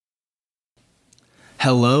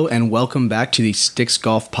Hello and welcome back to the Sticks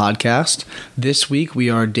Golf Podcast. This week we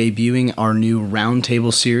are debuting our new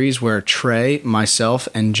roundtable series where Trey, myself,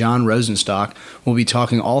 and John Rosenstock will be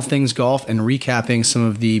talking all things golf and recapping some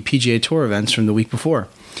of the PGA Tour events from the week before.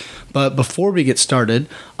 But before we get started,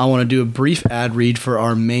 I want to do a brief ad read for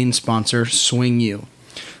our main sponsor, Swing U.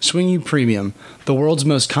 Swing U Premium, the world's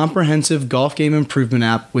most comprehensive golf game improvement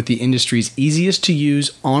app with the industry's easiest to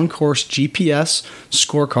use on-course GPS,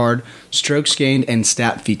 scorecard, strokes gained, and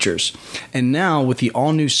stat features. And now with the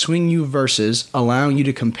all-new Swing U Versus, allowing you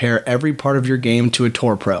to compare every part of your game to a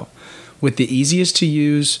Tour Pro. With the easiest to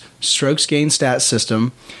use strokes gained stat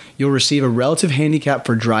system, you'll receive a relative handicap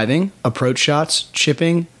for driving, approach shots,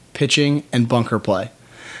 chipping, pitching, and bunker play.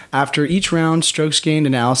 After each round, strokes gained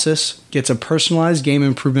analysis gets a personalized game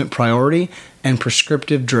improvement priority and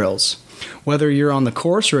prescriptive drills. Whether you're on the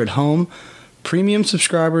course or at home, premium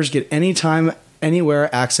subscribers get anytime,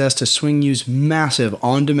 anywhere access to Swing U's massive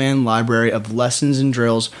on-demand library of lessons and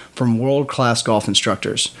drills from world-class golf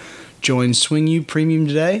instructors. Join Swing U Premium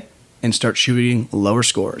today and start shooting lower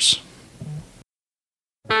scores.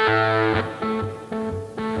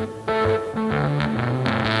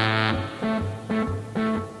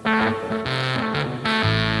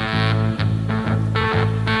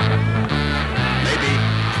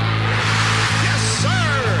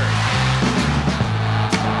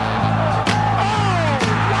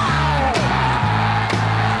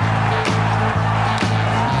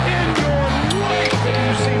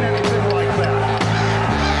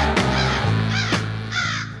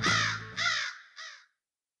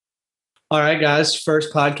 All right, guys,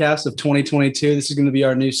 first podcast of 2022. This is going to be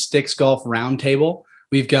our new Sticks Golf Roundtable.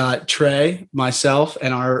 We've got Trey, myself,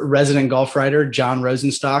 and our resident golf writer, John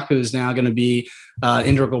Rosenstock, who is now going to be an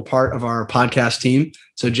integral part of our podcast team.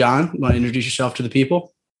 So, John, you want to introduce yourself to the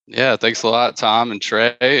people? Yeah, thanks a lot, Tom and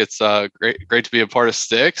Trey. It's great to be a part of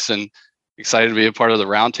Sticks and excited to be a part of the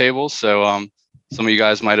Roundtable. So some of you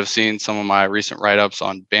guys might have seen some of my recent write-ups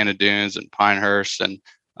on Bandon Dunes and Pinehurst, and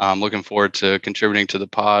I'm looking forward to contributing to the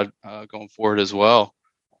pod going forward as well.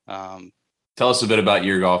 Tell us a bit about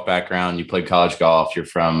your golf background. You played college golf. You're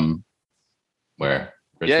from where?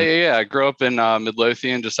 Richmond? Yeah. I grew up in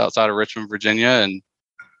Midlothian, just outside of Richmond, Virginia, and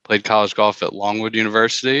played college golf at Longwood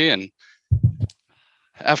University. And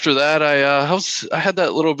after that, I had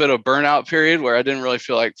that little bit of burnout period where I didn't really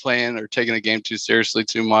feel like playing or taking the game too seriously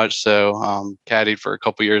too much. So caddied for a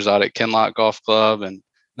couple years out at Kinloch Golf Club, and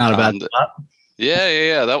not a bad spot.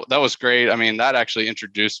 Yeah. That was great. I mean, that actually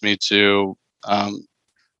introduced me to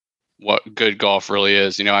what good golf really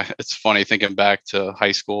is. You know, it's funny thinking back to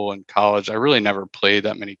high school and college. I really never played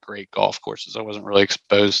that many great golf courses. I wasn't really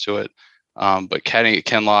exposed to it. But caddying at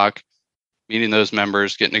Kinloch, meeting those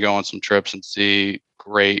members, getting to go on some trips and see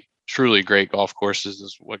truly great golf courses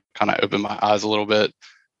is what kind of opened my eyes a little bit.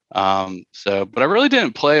 But I really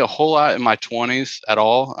didn't play a whole lot in my 20s at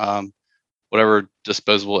all. Whatever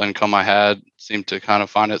disposable income I had seemed to kind of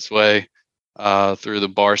find its way through the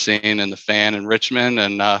bar scene and the fan in Richmond,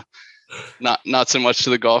 and not so much to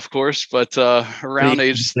the golf course. But around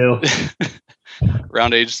age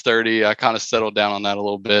 30, I kind of settled down on that a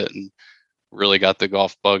little bit and really got the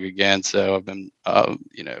golf bug again. So I've been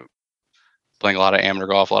playing a lot of amateur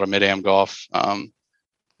golf, a lot of mid-am golf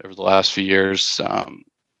over the last few years.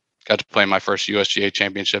 Got to play my first USGA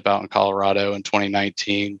championship out in Colorado in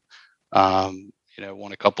 2019.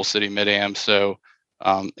 Won a couple city mid-am. So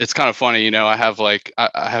it's kind of funny, I have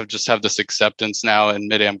this acceptance now in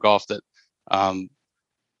mid-am golf that 80%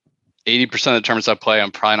 of the tournaments I play,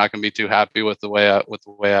 I'm probably not going to be too happy with the way I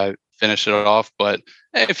finish it off. But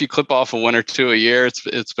hey, if you clip off a win or two a year,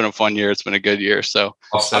 it's been a fun year. It's been a good year. So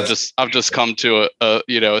I've just come to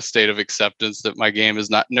a state of acceptance that my game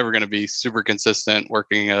is never going to be super consistent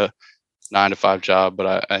working a 9-to-5 job,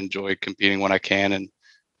 but I enjoy competing when I can. And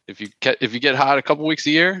if you get hot a couple weeks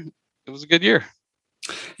a year, it was a good year.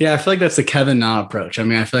 Yeah, I feel like that's the Kevin Na approach. I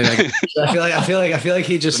mean, I feel like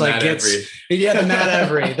he just like gets the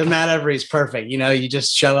Matt Every is perfect. You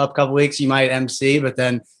just show up a couple weeks, you might MC, but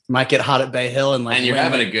then you might get hot at Bay Hill and you're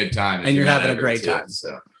having a good time, and you're having a great time.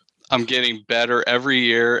 So I'm getting better every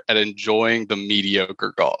year at enjoying the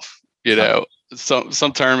mediocre golf.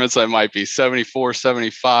 Some tournaments I might be 74,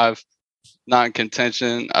 75. Not in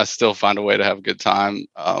contention. I still find a way to have a good time.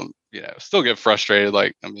 Still get frustrated.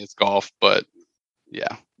 It's golf, but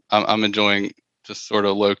yeah, I'm enjoying just sort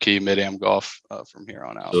of low key mid-am golf from here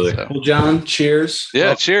on out. So. Well, John, cheers.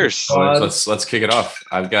 Yeah, cheers. So let's kick it off.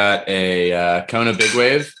 I've got a Kona Big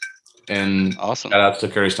Wave, and awesome. Shout out to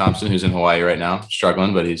Curtis Thompson, who's in Hawaii right now,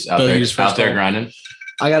 struggling, but he's out there grinding.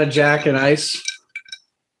 I got a Jack and Ice.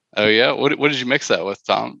 Oh yeah, what did you mix that with,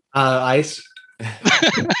 Tom? Ice.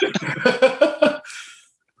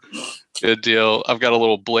 Good deal. I've got a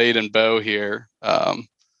little blade and bow here.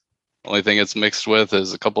 Only thing it's mixed with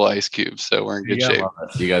is a couple ice cubes, so we're in good shape.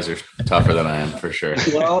 You guys are tougher than I am for sure.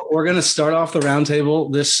 Well, we're going to start off the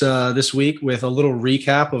roundtable this week with a little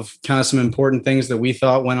recap of kind of some important things that we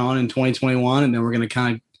thought went on in 2021, and then we're going to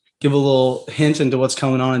kind of give a little hint into what's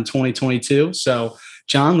coming on in 2022. So,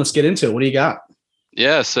 John, let's get into it. What do you got?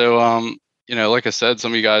 Yeah, so like I said,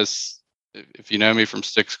 some of you guys, if you know me from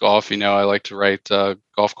Sticks Golf, I like to write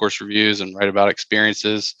golf course reviews and write about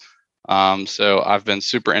experiences. So I've been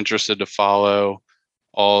super interested to follow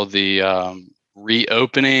all the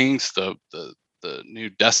reopenings, the new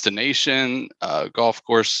destination golf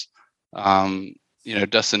course,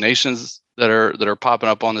 destinations that are popping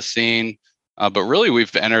up on the scene. But really,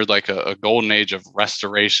 we've entered like a golden age of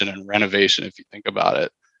restoration and renovation, if you think about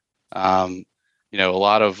it. A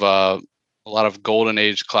lot of golden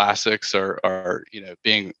age classics are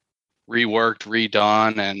being reworked,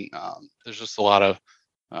 redone, and there's just a lot of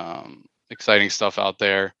exciting stuff out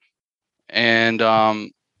there. And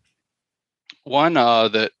one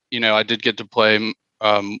that I did get to play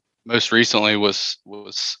most recently was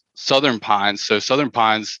Southern Pines. So Southern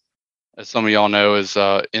Pines, as some of y'all know, is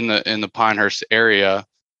in the Pinehurst area,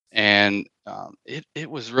 and it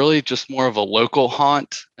was really just more of a local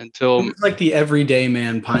haunt until it was like the everyday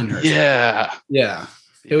man Pinehurst. Yeah.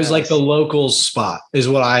 It was like the locals spot is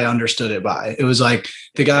what I understood it by. It was like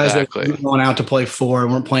the guys that were going out to play 4,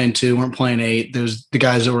 weren't playing 2, weren't playing 8. There's the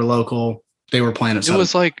guys that were local. They were playing at it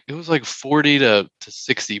was like $40 to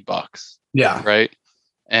 $60. Yeah. Right.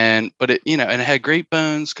 But it, and it had great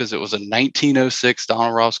bones because it was a 1906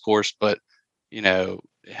 Donald Ross course, but it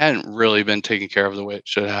hadn't really been taken care of the way it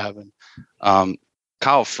should have. And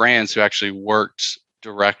Kyle Franz, who actually worked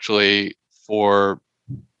directly for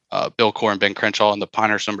Bill Core and Ben Crenshaw in the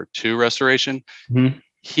Pinehurst #2 restoration. Mm-hmm.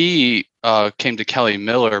 He came to Kelly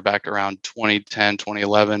Miller back around 2010,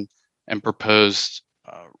 2011 and proposed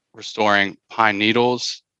restoring pine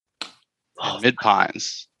needles and mid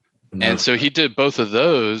pines. No. And so he did both of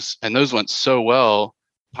those, and those went so well.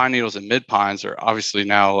 Pine needles and mid pines are obviously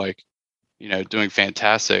now doing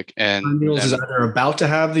fantastic. And Pine needles is either about to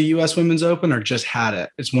have the U.S. Women's Open or just had it.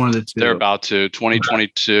 It's one of the two. They're about to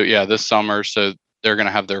 2022. Yeah, this summer. So they're going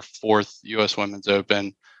to have their 4th U.S. Women's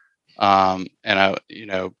Open.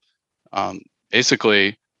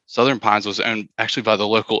 Basically, Southern Pines was owned actually by the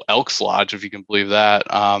local Elks Lodge, if you can believe that.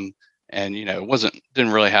 It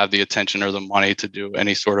didn't really have the attention or the money to do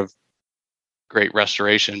any sort of great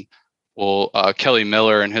restoration. Well, Kelly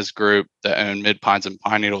Miller and his group that owned Mid Pines and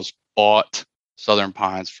Pine Needles bought Southern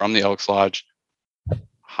Pines from the Elks Lodge,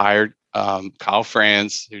 hired Kyle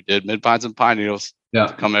Franz, who did Mid Pines and Pine Needles,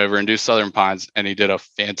 to come over and do Southern Pines, and he did a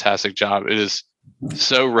fantastic job. It is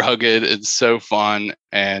so rugged, it's so fun,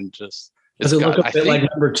 and just does it look a bit like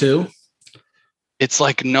 #2? It's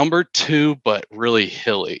like #2, but really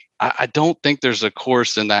hilly. I don't think there's a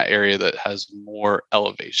course in that area that has more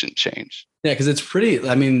elevation change. Yeah, because it's pretty.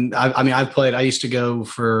 I mean, I used to go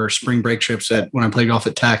for spring break trips when I played golf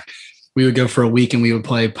at Tech. We would go for a week and we would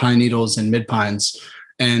play Pine Needles and Mid Pines.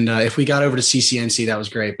 And if we got over to CCNC, that was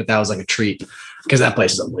great, but that was like a treat because that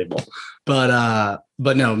place is unbelievable. But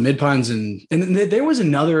no, Mid Pines and there was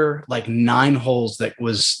another like 9 holes that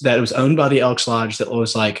was owned by the Elks Lodge that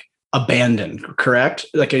was like abandoned, correct?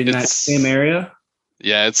 Like in that same area.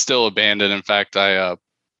 Yeah, it's still abandoned. In fact, I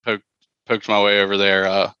poked my way over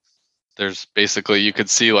there. There's basically, you could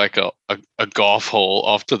see like a golf hole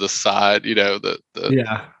off to the side,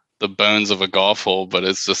 the bones of a golf hole, but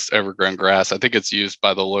it's just evergreen grass. I think it's used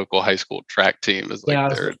by the local high school track team.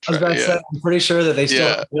 I'm pretty sure that they still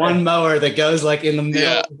have one mower that goes like in the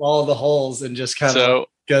middle of all the holes and just kind of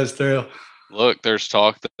goes through. Look, there's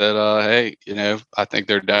talk that hey, I think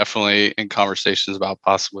they're definitely in conversations about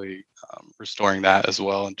possibly restoring that as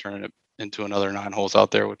well and turning it into another 9 holes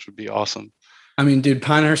out there, which would be awesome. I mean, dude,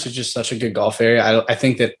 Pinehurst is just such a good golf area. I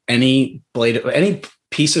think that any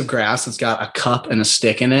piece of grass that's got a cup and a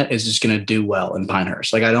stick in it is just going to do well in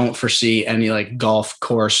Pinehurst. Like, I don't foresee any like golf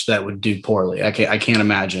course that would do poorly. I can't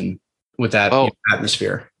imagine with that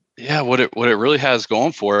atmosphere. Yeah, what it really has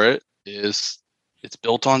going for it is it's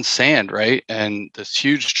built on sand, right? And this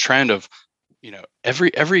huge trend of,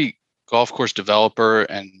 every golf course developer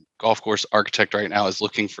and golf course architect right now is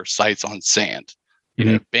looking for sites on sand.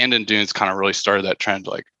 Abandoned dunes kind of really started that trend.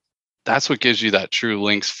 Like, that's what gives you that true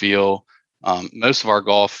links feel. Most of our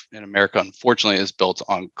golf in America, unfortunately, is built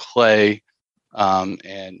on clay, and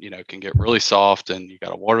can get really soft, and you got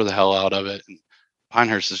to water the hell out of it. And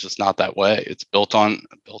Pinehurst is just not that way. It's built on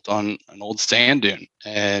an old sand dune,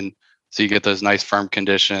 and So you get those nice firm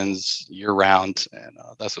conditions year round, and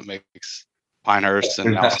that's what makes Pinehurst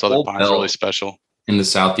and now Southern Pines really special. In the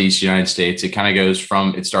southeast United States, it kind of goes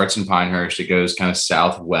from, it starts in Pinehurst, it goes kind of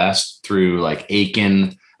southwest through like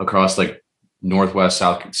Aiken, across like northwest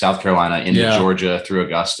South Carolina into Georgia through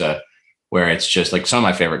Augusta, where it's just like some of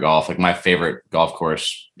my favorite golf. Like my favorite golf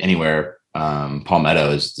course anywhere,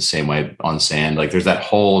 Palmetto is the same way on sand. Like there's that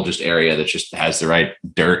whole just area that just has the right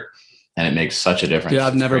dirt, and it makes such a difference. Yeah,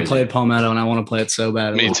 I've never played Palmetto, and I want to play it so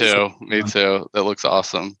bad. Me too. That looks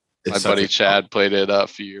awesome. My buddy Chad played it a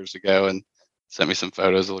few years ago and sent me some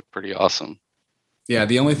photos. It looked pretty awesome. Yeah,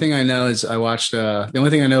 the only thing I know is I watched the only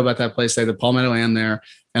thing I know about that place, they had the Palmetto Am there.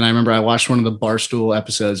 And I remember I watched one of the Barstool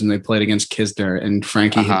episodes and they played against Kisner, and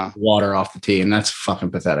Frankie hit water off the tee, and that's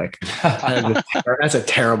fucking pathetic. That's a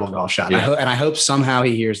terrible golf shot. Yeah. I hope somehow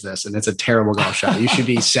he hears this, and it's a terrible golf shot. You should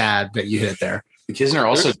be sad that you hit it there. Kisner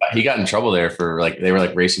also, he got in trouble there for like, they were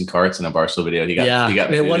like racing carts in a Barstool video. He got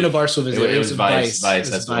it wasn't a Barstool video. It was Vice.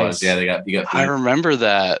 That's what it was. Yeah, he got. I remember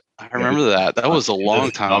that. That was a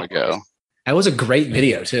long time ago. That was a great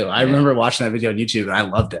video too. I remember watching that video on YouTube and I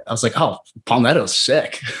loved it. I was like, "Oh, Palmetto's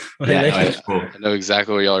sick." It's cool. I know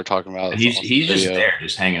exactly what y'all are talking about. He's just there,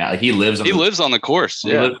 just hanging out. Like he lives on the course.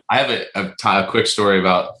 Yeah. I have a quick story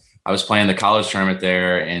about. I was playing the college tournament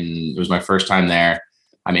there, and it was my first time there.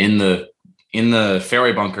 I'm in the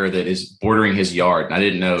fairway bunker that is bordering his yard, and I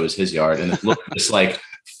didn't know it was his yard. And this like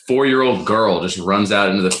 4-year-old girl just runs out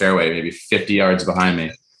into the fairway, maybe 50 yards behind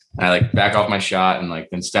me. And I like back off my shot and like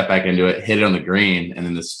then step back into it, hit it on the green. And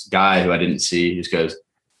then this guy who I didn't see just goes,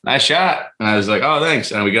 "Nice shot." And I was like, "Oh,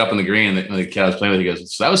 thanks." And we get up on the green, and the kid I was playing with, he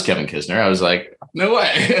goes, "So that was Kevin Kisner." I was like, "No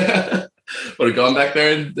way." Would have gone back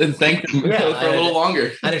there and thanked him for a little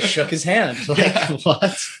longer. I just shook his hand. Like,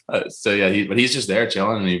 what? But he's just there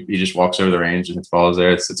chilling, and he just walks over the range and follows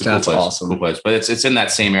there. It's a cool place. Awesome. Cool place. But it's in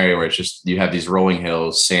that same area where it's just, you have these rolling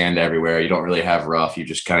hills, sand everywhere. You don't really have rough. You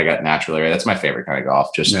just kind of got natural area. That's my favorite kind of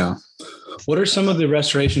golf. What are some of the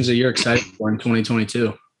restorations that you're excited for in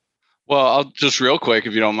 2022? Well, I'll just real quick,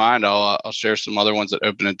 if you don't mind, I'll share some other ones that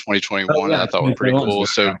opened in 2021 I thought were pretty cool.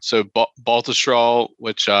 So Baltusrol,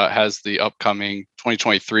 which has the upcoming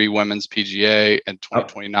 2023 Women's PGA and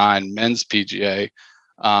 2029 Men's PGA.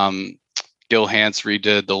 Gil Hance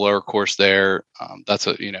redid the lower course there. That's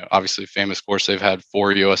obviously a famous course. They've had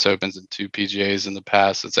 4 U.S. Opens and 2 PGAs in the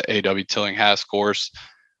past. It's an A.W. Tillinghast course.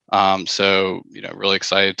 So really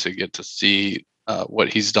excited to get to see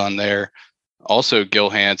what he's done there. Also,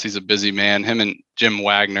 Gil Hance, he's a busy man. Him and Jim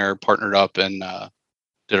Wagner partnered up and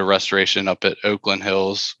did a restoration up at Oakland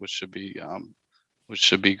Hills, which should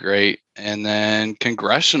be great. And then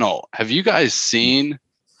Congressional. Have you guys seen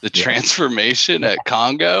the transformation at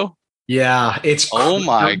Congo? Yeah, it's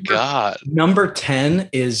my God. Number 10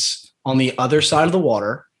 is on the other side of the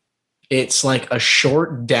water. It's like a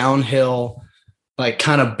short downhill, like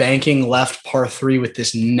kind of banking left par 3 with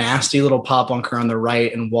this nasty little pop bunker on the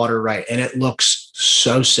right and water right. And it looks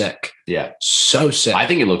so sick. Yeah. So sick. I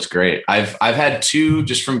think it looks great. I've had 2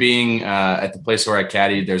 just from being at the place where I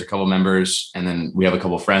caddied. There's a couple members, and then we have a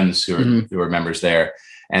couple friends who are members there.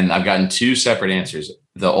 And I've gotten 2 separate answers.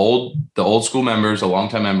 The old school members, the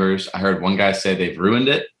longtime members. I heard one guy say they've ruined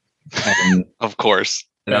it. And of course.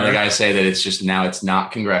 Another guy say that it's just now it's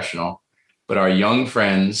not Congressional. But our young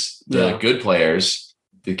friends, the good players,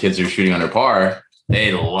 the kids who are shooting under par,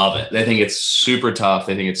 they love it. They think it's super tough.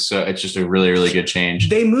 They think it's just a really, really good change.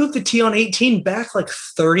 They moved the tee on 18 back like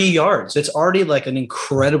 30 yards. It's already like an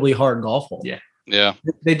incredibly hard golf hole. Yeah. Yeah.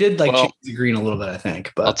 They did change the green a little bit, I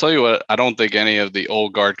think. But I'll tell you what, I don't think any of the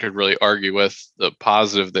old guard could really argue with the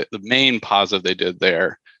positive, the main positive they did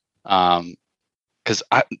there. Because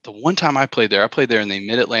the one time I played there in the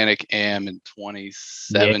Mid-Atlantic Am in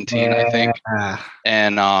 2017, I think.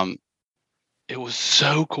 And it was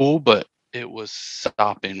so cool, but it was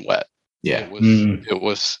sopping wet. Yeah. It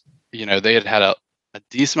was they had a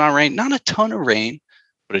decent amount of rain, not a ton of rain,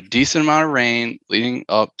 but a decent amount of rain leading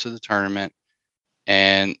up to the tournament.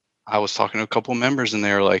 And I was talking to a couple of members, and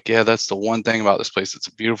they were like, "Yeah, that's the one thing about this place. It's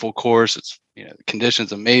a beautiful course. It's the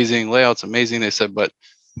conditions amazing, layout's amazing." They said, but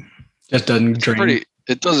it doesn't drain.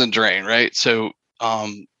 It doesn't drain, right? So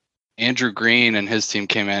Andrew Green and his team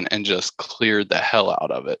came in and just cleared the hell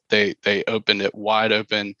out of it. They opened it wide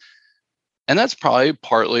open, and that's probably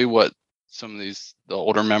partly what some of the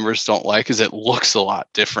older members don't like, is it looks a lot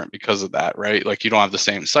different because of that, right? Like you don't have the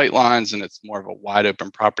same sight lines, and it's more of a wide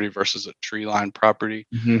open property versus a tree line property.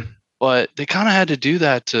 Mm-hmm. But they kind of had to do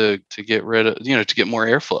that to get rid of, to get more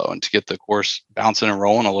airflow and to get the course bouncing and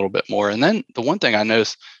rolling a little bit more. And then the one thing I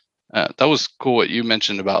noticed, that was cool what you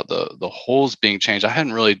mentioned about the holes being changed. I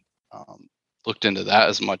hadn't really looked into that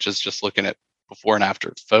as much as just looking at before and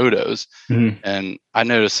after photos. Mhm. And I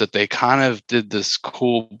noticed that they kind of did this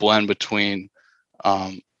cool blend between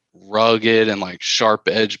rugged and like sharp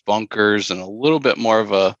edge bunkers and a little bit more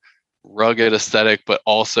of a rugged aesthetic, but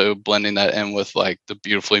also blending that in with like the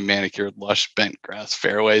beautifully manicured lush bent grass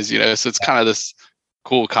fairways, so it's kind of this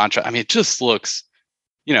cool contrast. I mean, it just looks,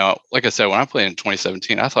 like I said, when I played in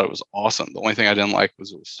 2017, I thought it was awesome. The only thing I didn't like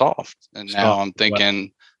was it was soft. And now I'm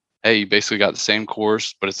thinking, hey, you basically got the same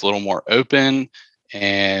course, but it's a little more open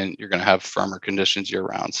and you're going to have firmer conditions year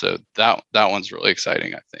round. So that one's really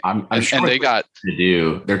exciting, I think. I'm sure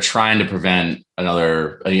they're trying to prevent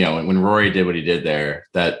another, when Rory did what he did there,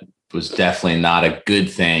 that was definitely not a good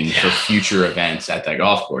thing for future events at that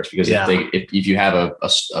golf course, because if you have a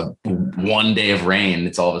 1 day of rain,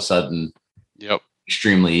 it's all of a sudden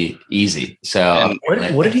extremely easy. So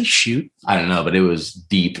what did he shoot? I don't know, but it was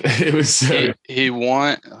deep. It was he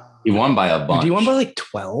won. He won by a bunch. Did he won by like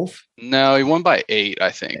 12? No, he won by 8,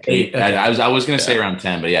 I think. 8. Okay. I was going to say around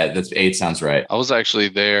 10, but yeah, that's 8 sounds right. I was actually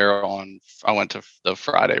there I went to the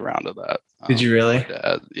Friday round of that. Did you really?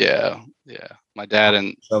 Yeah. My dad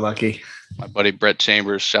and so lucky. My buddy Brett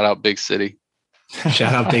Chambers, shout out Big City.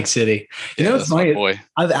 Shout out Big City. It's funny. Boy.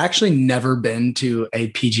 I've actually never been to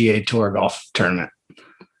a PGA Tour golf tournament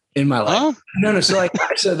in my life. Huh? No. So I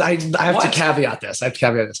have to caveat this.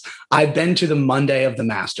 I've been to the Monday of the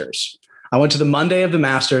Masters. I went to the Monday of the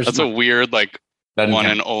Masters. That's a weird, one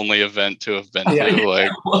and only event to have been to.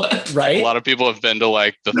 Like, what? Right? A lot of people have been to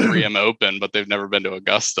like the 3M Open, but they've never been to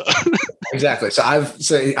Augusta. Exactly. So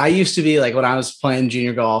I used to be like, when I was playing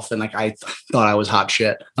junior golf and like I thought I was hot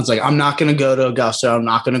shit, I was like, I'm not going to go to Augusta. I'm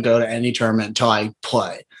not going to go to any tournament until I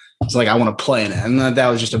play. It's like, I want to play in it. And that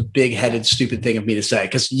was just a big headed, stupid thing of me to say,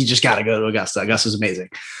 because you just got to go to Augusta. Augusta's amazing.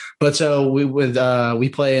 But so we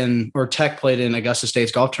play in, or Tech played in Augusta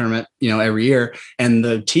State's golf tournament, every year. And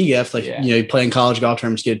the tee gift, you play in college golf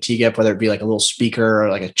tournaments, get a tee gift, whether it be like a little speaker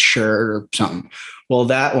or like a shirt or something. Well,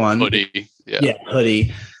 that one. Hoodie. Yeah,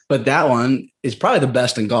 hoodie. But that one is probably the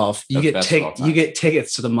best in golf. You get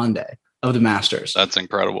tickets to the Monday of the Masters. That's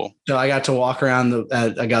incredible. So I got to walk around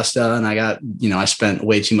at Augusta, and I got, I spent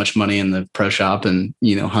way too much money in the pro shop and,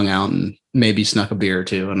 hung out and maybe snuck a beer or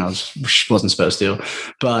two, and I wasn't supposed to,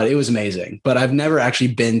 but it was amazing. But I've never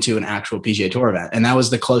actually been to an actual PGA Tour event. And that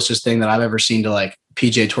was the closest thing that I've ever seen to like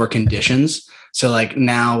PGA Tour conditions. So like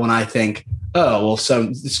now when I think, so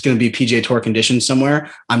it's going to be PGA Tour conditions somewhere,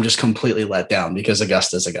 I'm just completely let down because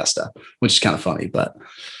Augusta's Augusta, which is kind of funny, but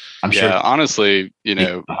I'm sure. Honestly,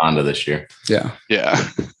 Honda this year. Yeah.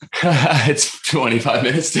 It's 25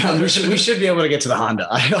 minutes down. We should be able to get to the Honda.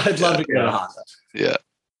 I'd love to get to the Honda. Yeah.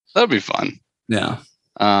 That'd be fun. Yeah.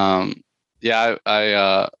 I've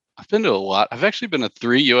been to a lot. I've actually been to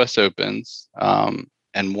 3 US Opens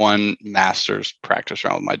and 1 Masters practice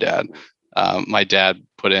round with my dad. My dad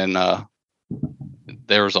put in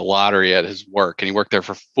there was a lottery at his work, and he worked there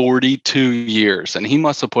for 42 years, and he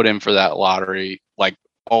must have put in for that lottery like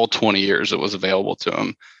all 20 years it was available to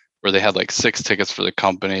him, where they had like 6 tickets for the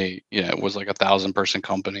company. It was like 1,000-person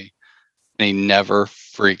company. And he never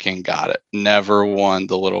freaking got it. Never won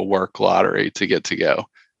the little work lottery to get to go.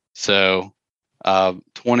 So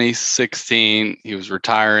 2016, he was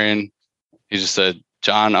retiring. He just said,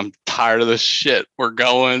 John, I'm tired of this shit. We're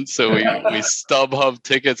going. So we StubHub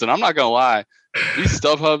tickets. And I'm not going to lie. We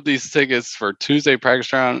StubHub these tickets for Tuesday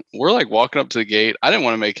practice round. We're like walking up to the gate. I didn't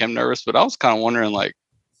want to make him nervous, but I was kind of wondering, like,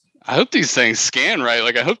 I hope these things scan right.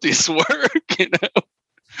 Like, I hope these work,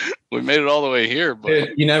 We made it all the way here,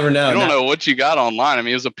 but you never know. You don't know what you got online. I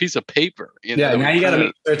mean, it was a piece of paper. Now you got to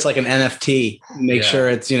make sure it's like an NFT. Make sure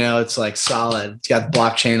it's it's like solid. It's got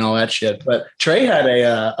blockchain, all that shit. But Trey had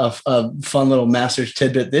a fun little Masters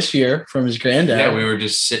tidbit this year from his granddad. Yeah, we were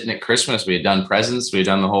just sitting at Christmas. We had done presents. We had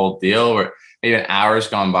done the whole deal. We're maybe an hour's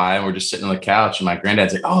gone by, and we're just sitting on the couch. And my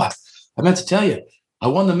granddad's like, "Oh, I meant to tell you, I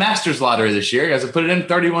won the Masters lottery this year. Guys, I put it in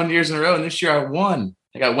 31 years in a row, and this year I won.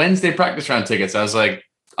 I got Wednesday practice round tickets." I was like,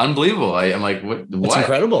 unbelievable. I'm like, what? It's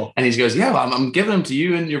incredible. And he goes, yeah, well, I'm giving them to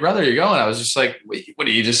you and your brother. You're going. I was just like, wait, what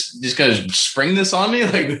are you just going to spring this on me?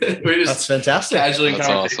 Like, we're just that's fantastic. Casually. That's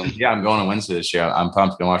awesome. Yeah, I'm going on Wednesday this year. I'm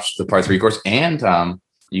pumped to watch the par 3 course, and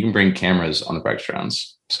you can bring cameras on the practice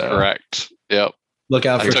rounds. So correct. Yep. Look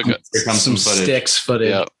out for some sticks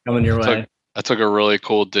footage coming your way. I took a really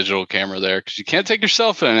cool digital camera there, because you can't take your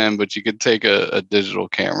cell phone in, but you could take a digital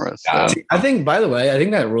camera. So. I think, by the way,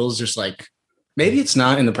 that rule is just like, maybe it's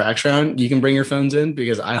not in the practice round. You can bring your phones in,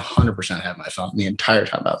 because I 100% have my phone the entire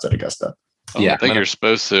time I was at Augusta. I think you're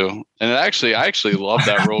supposed to. And I actually love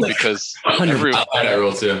that rule, because I like that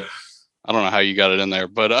rule too. I don't know how you got it in there,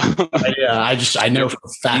 but yeah, I know for a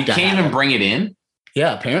fact you can't even bring it in.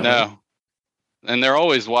 Yeah, apparently. No. And they're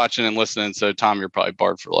always watching and listening. So Tom, you're probably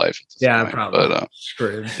barred for life. Yeah, point. probably. But,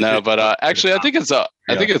 screwed. No, but actually, I think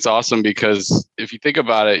it's awesome because if you think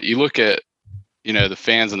about it, you look at the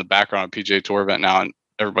fans in the background of PGA Tour event now, and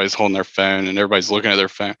everybody's holding their phone and everybody's looking at their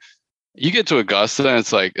phone. You get to Augusta, and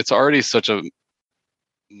it's like it's already such a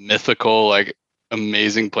mythical, like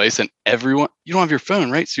amazing place, and everyone you don't have your phone,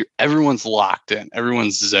 right? So everyone's locked in,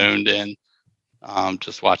 everyone's zoned in.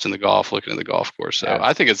 Just watching the golf, looking at the golf course. So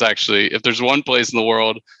I think it's actually, if there's one place in the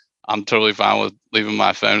world, I'm totally fine with leaving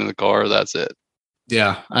my phone in the car. That's it.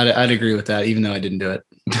 Yeah, I'd agree with that, even though I didn't do it.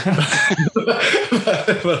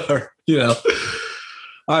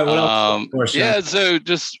 All right. What else? Yeah. So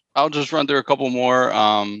I'll just run through a couple more.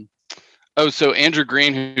 So Andrew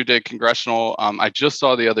Green, who did Congressional, I just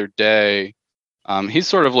saw the other day. He's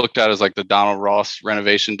sort of looked at as like the Donald Ross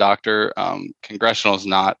renovation doctor. Congressional is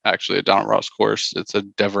not actually a Donald Ross course. It's a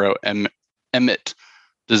Devereaux Emmett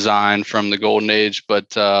design from the Golden Age.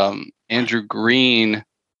 But Andrew Green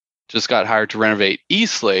just got hired to renovate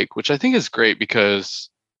Eastlake, which I think is great because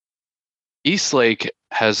Eastlake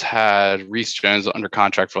has had Reese Jones under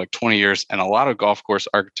contract for like 20 years, and a lot of golf course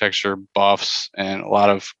architecture buffs and a lot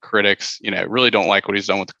of critics, really don't like what he's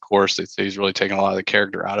done with the course. They say he's really taken a lot of the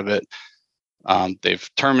character out of it. They've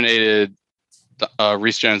terminated the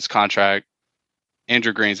Reese Jones contract.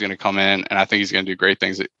 Andrew Green's going to come in, and I think he's going to do great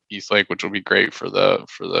things at Eastlake, which will be great for the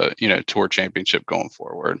Tour Championship going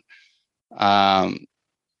forward.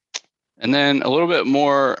 And then a little bit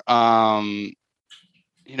more,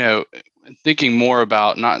 thinking more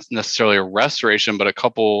about not necessarily a restoration, but a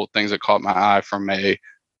couple things that caught my eye from a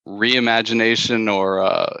reimagination or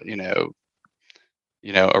a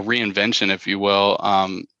reinvention, if you will.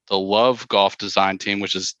 The Love Golf Design Team,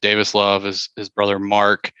 which is Davis Love, his brother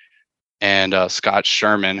Mark, and Scott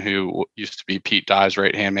Sherman, who used to be Pete Dye's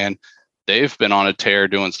right-hand man. They've been on a tear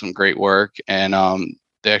doing some great work, and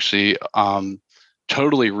they actually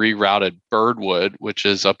totally rerouted Birdwood, which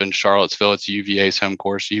is up in Charlottesville. It's UVA's home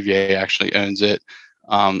course. UVA actually owns it.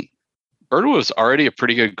 Birdwood was already a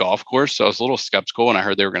pretty good golf course, so I was a little skeptical when I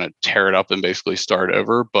heard they were going to tear it up and basically start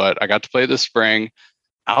over, but I got to play this spring.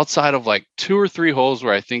 Outside of like 2 or 3 holes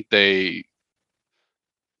where I think they,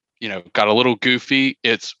 got a little goofy,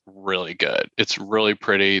 it's really good. It's really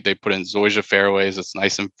pretty. They put in Zoysia fairways. It's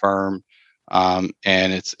nice and firm.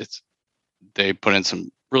 And they put in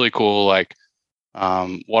some really cool, like,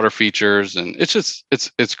 water features, and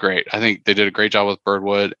it's great. I think they did a great job with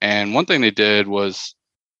Birdwood. And one thing they did was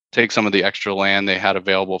take some of the extra land they had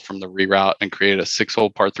available from the reroute and create a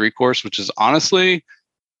 6-hole par 3 course, which is honestly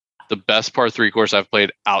the best par 3 course I've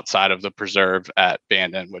played outside of the preserve at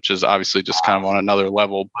Bandon, which is obviously just kind of on another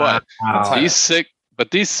level. But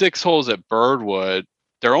these 6 holes at Birdwood,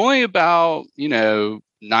 they're only about,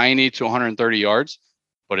 90 to 130 yards,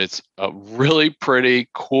 but it's a really pretty,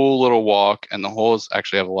 cool little walk. And the holes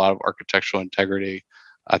actually have a lot of architectural integrity.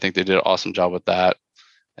 I think they did an awesome job with that.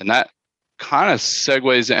 And that kind of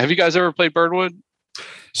segues in. Have you guys ever played Birdwood?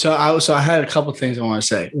 So I had a couple of things I want to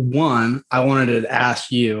say. One, I wanted to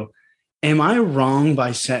ask you, am I wrong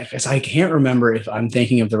by saying, because I can't remember if I'm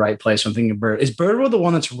thinking of the right place. I'm thinking of Birdwood. Is Birdwood the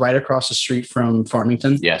one that's right across the street from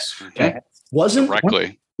Farmington? Yes. Okay.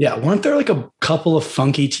 Weren't there like a couple of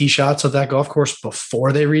funky tee shots of that golf course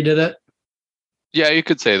before they redid it? Yeah, you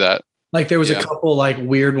could say that. Like there was a couple like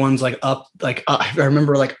weird ones, I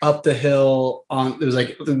remember like up the hill it was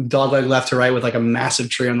like dog leg left to right with like a massive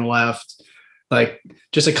tree on the left. Like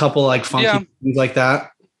just a couple like funky things like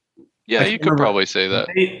that. Yeah, you could probably say that.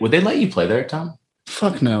 Would they let you play there, Tom?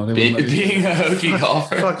 Fuck no. Being a hokey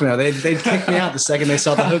golfer? Fuck no. They'd kick me out the second they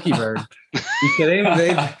saw the hokey bird. You kidding?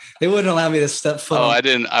 They wouldn't allow me to step foot. Oh, I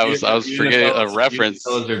didn't. I was forgetting a reference.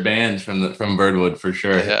 Those are banned from Birdwood for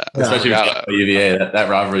sure. Yeah. Especially with UVA. That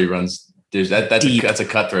rivalry runs. Dude, that's a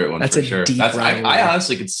cutthroat one. That's for sure. I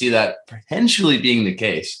honestly could see that potentially being the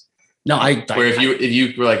case. No, if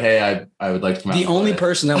you were like, hey, I would like to come out. The only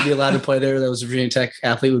person that would be allowed to play there that was a Virginia Tech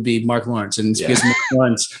athlete would be Mark Lawrence, and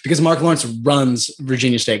because Mark Lawrence runs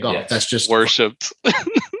Virginia State golf. Yes. That's just worshipped.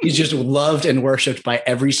 He's just loved and worshipped by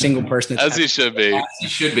every single person. As he should be. He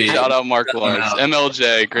should be. Shout out Mark Lawrence,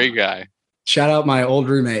 MLJ, great guy. Shout out my old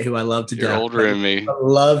roommate who I love to death. Old roommate. I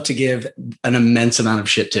love to give an immense amount of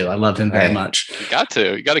shit to. I love him very much. You got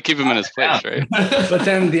to keep him in his place, right? But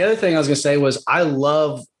then the other thing I was going to say was I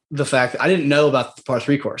love the fact that I didn't know about the par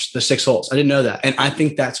 3 course, the 6 holes. I didn't know that. And I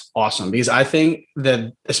think that's awesome because I think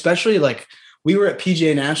that especially like we were at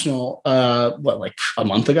PGA National, like a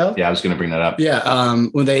month ago? Yeah, I was going to bring that up. Yeah.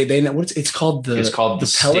 When they it's called the Pelican.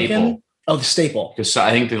 Staple. Oh, the Staple. Because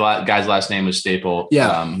I think the guy's last name was Staple.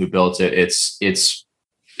 Yeah. Who built it?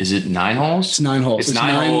 Is it 9 holes? It's 9 holes. It's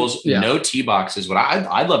nine holes. Yeah. No tee boxes. What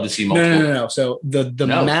I'd love to see multiple. No. So the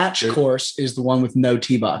match course is the one with no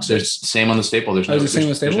tee boxes. There's same on the Staple. There's no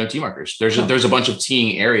tee markers. There's a bunch of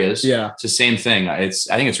teeing areas. Yeah. It's the same thing. I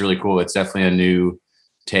think it's really cool. It's definitely a new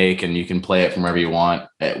take, and you can play it from wherever you want.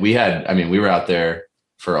 We were out there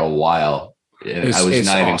for a while. I was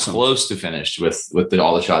not even close to finished with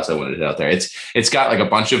all the shots I wanted to hit out there. It's got like a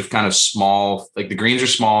bunch of kind of small, like the greens are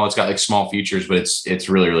small. It's got like small features, but it's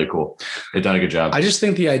really, really cool. They've done a good job. I just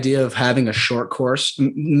think the idea of having a short course,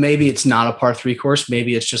 maybe it's not a par 3 course,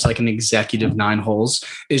 maybe it's just like an executive 9 holes,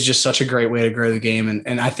 is just such a great way to grow the game.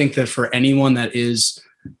 And I think that for anyone that is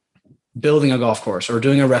building a golf course or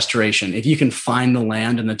doing a restoration, if you can find the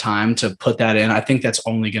land and the time to put that in, I think that's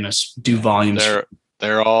only going to do volumes.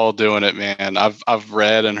 They're all doing it, man. I've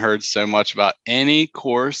read and heard so much about any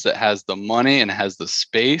course that has the money and has the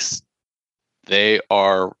space. They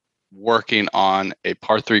are working on a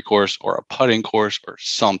par 3 course or a putting course or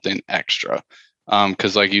something extra.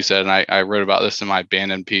 Because like you said, and I wrote about this in my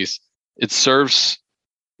abandoned piece, it serves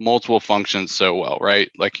multiple functions so well, right?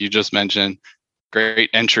 Like you just mentioned, great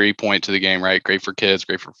entry point to the game, right? Great for kids,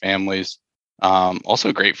 great for families.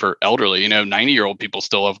 Also great for elderly, 90-year-old people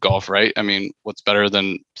still love golf, right? I mean, what's better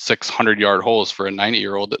than 600-yard holes for a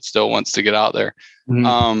 90-year-old that still wants to get out there?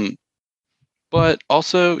 Mm-hmm. But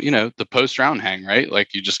also, the post-round hang, right?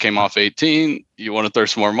 Like you just came off 18, you want to throw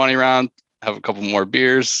some more money around, have a couple more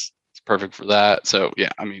beers. It's perfect for that. So yeah,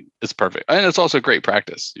 I mean, it's perfect. And it's also great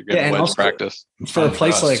practice. You're getting wedge practice. For a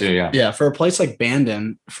place like, for a place like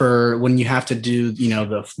Bandon, for when you have to do,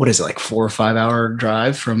 what is it, like 4 or 5 hour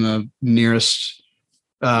drive from the nearest.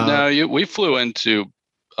 We flew into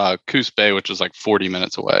Coos Bay, which is like 40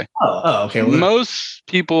 minutes away. Oh, okay. Well, most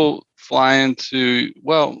people fly into,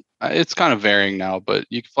 it's kind of varying now, but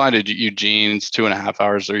you can fly to Eugene's 2.5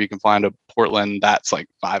 hours, or you can fly into Portland. That's like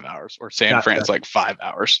 5 hours, or San Fran's like 5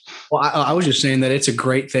 hours. Well, I was just saying that it's a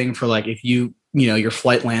great thing for like, if your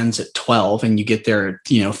flight lands at 12 and you get there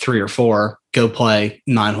at, 3 or 4, go play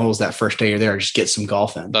 9 holes that first day you're there, just get some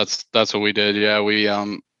golf in. That's what we did. Yeah.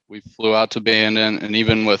 We flew out to Bandon, and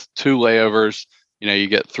even with 2 layovers, you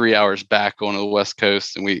get 3 hours back going to the West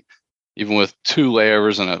Coast. And even with 2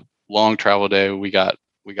 layovers and a long travel day, we got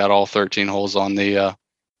all 13 holes on the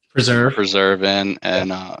preserve in,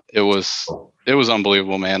 and it was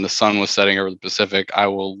unbelievable, man. The sun was setting over the Pacific. I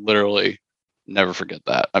will literally never forget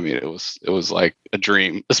that. I mean, it was like a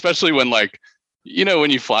dream, especially when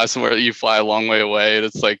when you fly somewhere, you fly a long way away, and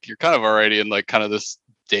it's like you're kind of already in like kind of this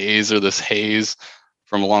daze or this haze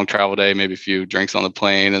from a long travel day, maybe a few drinks on the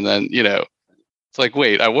plane, and then it's like,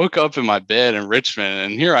 wait, I woke up in my bed in Richmond,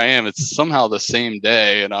 and here I am. It's somehow the same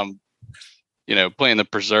day, and I'm playing the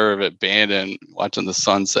preserve at Bandon, watching the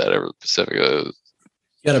sunset over the Pacific. You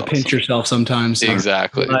got to pinch yourself sometimes.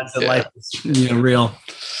 Exactly. Life is, real.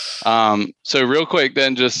 So real quick,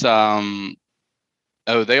 then just,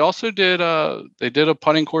 they also did a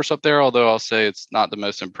putting course up there, although I'll say it's not the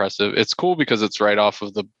most impressive. It's cool because it's right off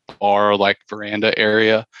of the bar, like veranda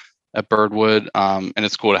area at Birdwood. And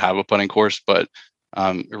it's cool to have a putting course, but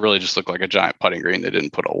it really just looked like a giant putting green. They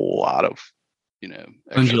didn't put a lot of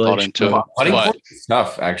extra thought into it. Putting course is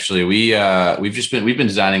tough, actually. We've been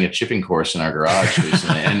designing a chipping course in our garage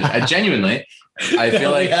recently, and genuinely, I feel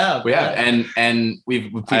like we have, and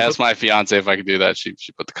we've I asked my fiance if I could do that. She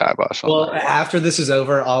put the kibosh on. Well, after this is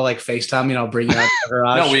over, I'll like FaceTime you and I'll bring you out to the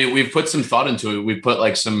garage. No, we've put some thought into it. We put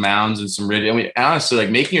like some mounds and some rid. And honestly, like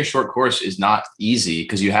making a short course is not easy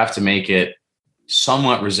because you have to make it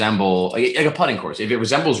somewhat resemble like a putting course. If it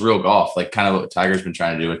resembles real golf, like kind of what Tiger's been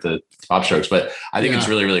trying to do with the top strokes, but I think it's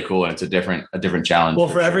really, really cool, and it's a different challenge. Well,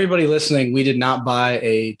 for everybody listening, we did not buy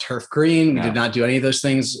a turf green. We did not do any of those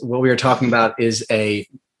things. What we are talking about is a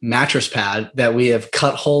mattress pad that we have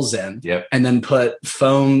cut holes in, and then put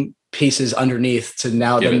foam pieces underneath to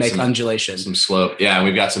now then make undulation, some slope. Yeah, and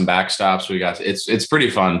we've got some backstops. It's pretty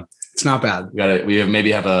fun. It's not bad. We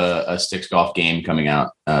maybe have a sticks golf game coming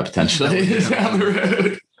out potentially down the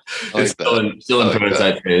road. It's still in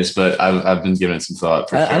prototype phase, but I've been giving it some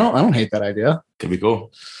thought. I don't hate that idea. Could be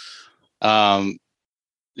cool.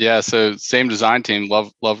 So same design team,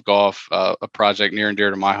 love golf, a project near and dear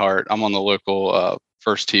to my heart. I'm on the local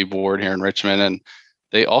first tee board here in Richmond, and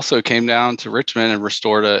they also came down to Richmond and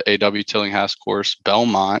restored a A.W. Tillinghast course,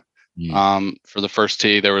 Belmont. For the first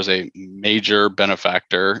tee, there was a major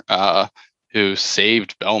benefactor who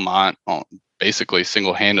saved Belmont basically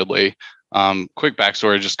single-handedly. Quick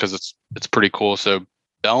backstory, just because it's pretty cool. So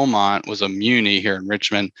Belmont was a muni here in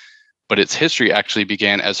Richmond, but its history actually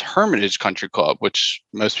began as Hermitage Country Club, which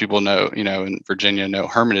most people know, in Virginia know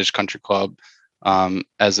Hermitage Country Club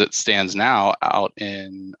as it stands now out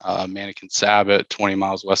in Mannequin Sabbath, 20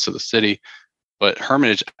 miles west of the city. But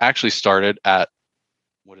Hermitage actually started at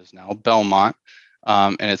what is now Belmont,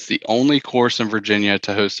 and it's the only course in Virginia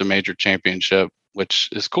to host a major championship, which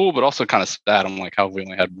is cool, but also kind of sad. I'm like, how have we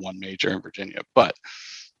only had one major in Virginia? But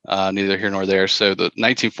neither here nor there. So the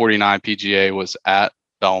 1949 PGA was at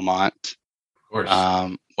Belmont. Of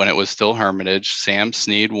course. When it was still Hermitage. Sam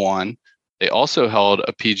Snead won. They also held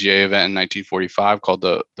a PGA event in 1945 called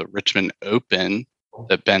the Richmond Open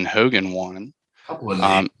that Ben Hogan won. Couple of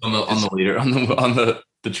names on the leader on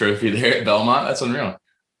the trophy there at Belmont. That's unreal.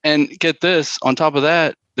 And get this, on top of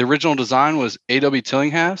that, the original design was A.W.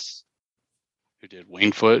 Tillinghast, who did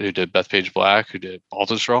Wingfoot, who did Bethpage Black, who did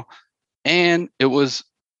Baltusrol, and it was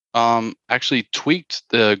actually tweaked.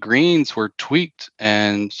 The greens were tweaked,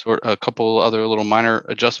 and a couple other little minor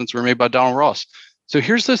adjustments were made by Donald Ross. So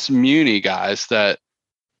here's this Muni, guys, that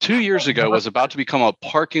 2 years ago was about to become a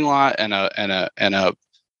parking lot and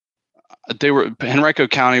Henrico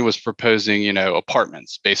County was proposing,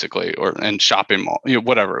 apartments basically, and shopping mall,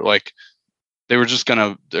 whatever. Like they were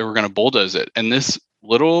gonna bulldoze it. And this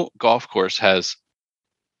little golf course has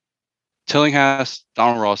Tillinghast,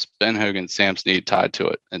 Donald Ross, Ben Hogan, Sam Snead tied to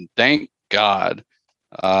it. And thank God,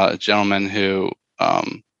 a gentleman who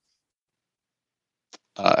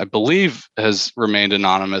I believe has remained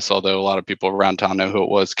anonymous, although a lot of people around town know who it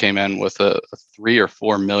was, came in with a $3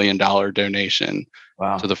 or $4 million donation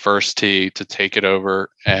to the First Tee to take it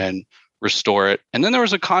over and restore it. And then there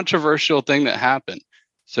was a controversial thing that happened.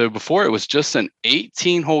 So before, it was just an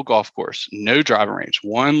 18-hole golf course, no driving range,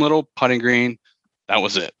 one little putting green. That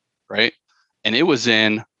was it, right? And it was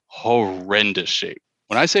in horrendous shape.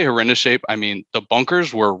 When I say horrendous shape, I mean the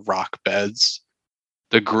bunkers were rock beds.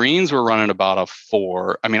 The greens were running about a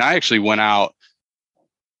 4. I mean, I actually went out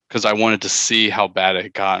because I wanted to see how bad it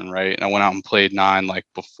had gotten, right? And I went out and played 9 like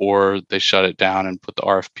before they shut it down and put the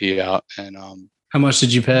RFP out. And how much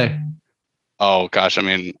did you pay? Oh gosh, I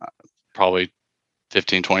mean, probably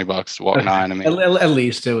 $15-$20 to walk 9. I mean, at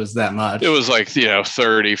least it was that much. It was like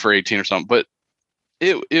 30 for 18 or something, but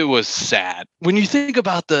it was sad when you think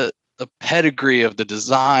about the pedigree of the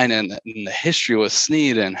design and the history with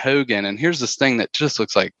Snead and Hogan. And here's this thing that just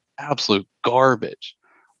looks like absolute garbage.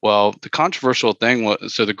 Well, the controversial thing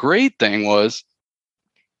was, so the great thing was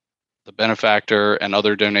the benefactor and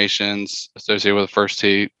other donations associated with the First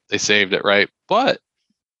Tee, they saved it, right? But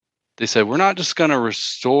they said, we're not just going to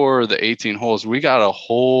restore the 18 holes. We got a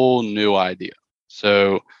whole new idea.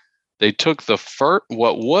 So they took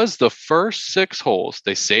what was the first 6 holes.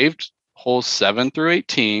 They saved holes 7 through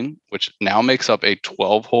 18, which now makes up a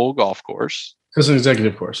 12-hole golf course. It's an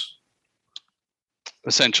executive course,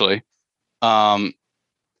 essentially. And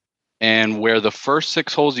where the first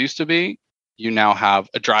 6 holes used to be, you now have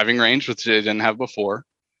a driving range, which they didn't have before,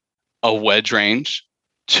 a wedge range,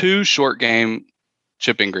 2 short game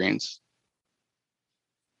chipping greens,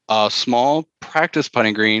 a small practice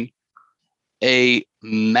putting green, a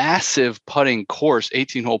massive putting course,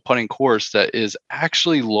 18-hole putting course that is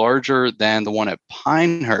actually larger than the one at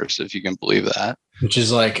Pinehurst, if you can believe that. Which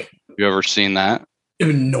is like, have you ever seen that?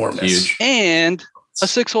 Enormous. Huge. And a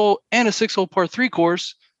 6-hole par 3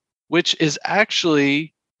 course, which is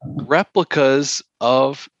actually replicas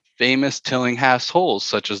of famous Tillinghast holes,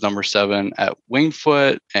 such as number 7 at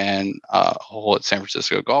Wingfoot and a hole at San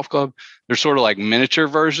Francisco Golf Club. They're sort of like miniature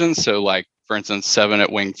versions. So like, for instance, 7 at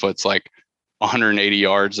Wingfoot's like 180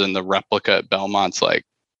 yards and the replica at Belmont's like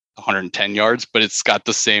 110 yards, but it's got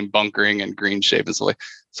the same bunkering and green shape and stuff.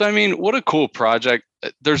 So, I mean, what a cool project.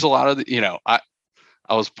 There's a lot of, I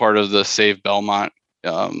was part of the Save Belmont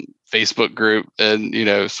Facebook group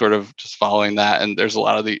and, sort of just following that. And there's a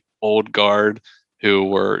lot of the old guard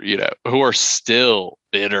who are still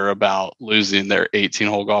bitter about losing their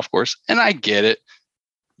 18-hole golf course. And I get it.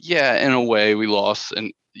 Yeah, in a way we lost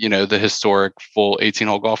the historic full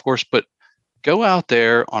 18-hole golf course, but go out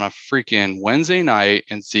there on a freaking Wednesday night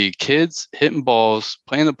and see kids hitting balls,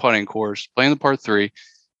 playing the putting course, playing the par 3.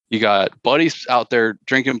 You got buddies out there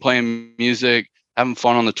drinking, playing music, having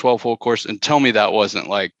fun on the 12-hole course, and tell me that wasn't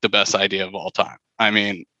like the best idea of all time. I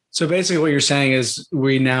mean, so basically what you're saying is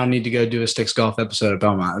we now need to go do a Sticks Golf episode at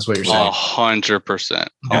Belmont is what you're saying. 100%.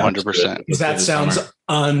 100%. Because that sounds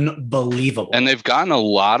unbelievable. And they've gotten a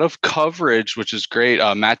lot of coverage, which is great.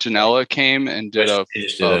 Matt Janella came and did a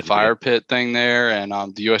fire pit thing there, and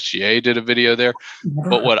the USGA did a video there.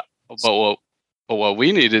 But what But what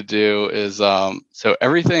we need to do is, so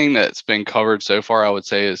everything that's been covered so far, I would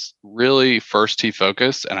say, is really first tee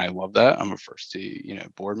focused, and I love that. I'm a first tee,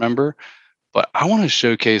 board member, but I want to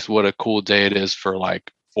showcase what a cool day it is for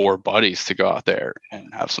like 4 buddies to go out there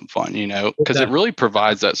and have some fun, because it really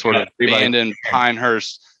provides that sort of abandoned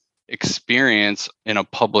Pinehurst experience in a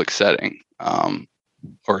public setting,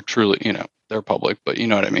 or truly, they're public, but you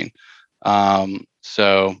know what I mean.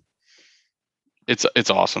 So it's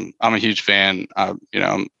awesome. I'm a huge fan.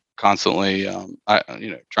 I'm constantly,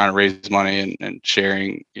 trying to raise money and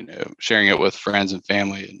sharing it with friends and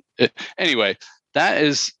family. And anyway, that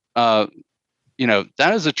is, that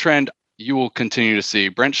is a trend you will continue to see.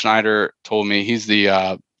 Brent Schneider told me, he's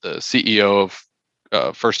the CEO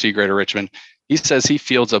of First Tee Greater Richmond. He says he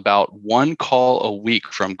fields about 1 call a week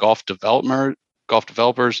from golf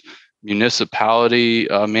developers, municipality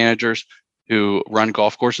managers who run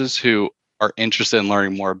golf courses who are interested in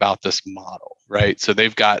learning more about this model, right? So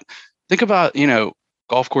think about,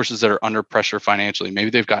 golf courses that are under pressure financially. Maybe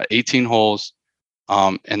they've got 18 holes,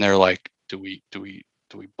 and they're like, do we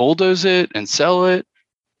bulldoze it and sell it,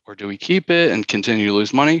 or do we keep it and continue to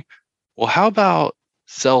lose money? Well, how about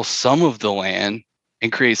sell some of the land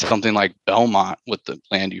and create something like Belmont with the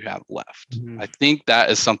land you have left? Mm-hmm. I think that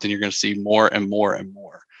is something you're going to see more and more and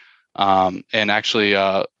more. And actually,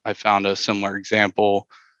 I found a similar example.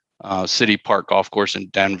 City Park Golf Course in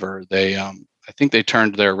Denver. They, I think they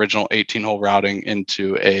turned their original 18-hole routing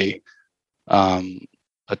into a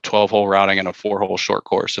 12-hole routing and a 4-hole short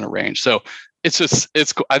course in a range. So I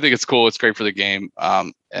think it's cool. It's great for the game,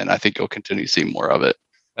 and I think you'll continue to see more of it.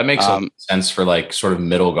 That makes sense for like sort of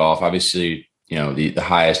middle golf. Obviously, the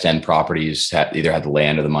highest end properties either have the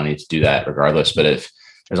land or the money to do that, regardless. But if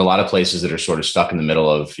there's a lot of places that are sort of stuck in the middle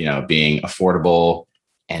of being affordable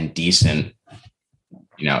and decent.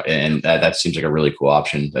 And that seems like a really cool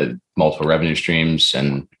option. Multiple revenue streams,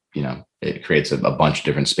 and it creates a bunch of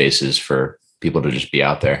different spaces for people to just be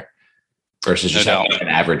out there. Versus just having an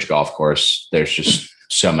average golf course, there's just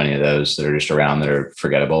so many of those that are just around that are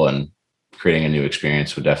forgettable, and creating a new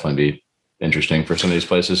experience would definitely be interesting for some of these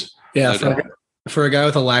places. Yeah, for a guy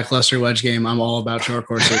with a lackluster wedge game, I'm all about short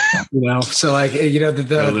courses. So like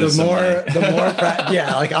the more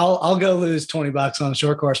yeah, like I'll go lose $20 on a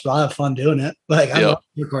short course, but I'll have fun doing it. Like I love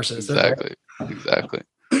short courses. Exactly.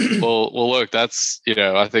 Well, look, that's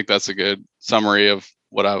I think that's a good summary of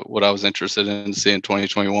what I was interested in seeing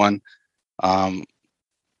 2021.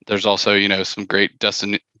 There's also some great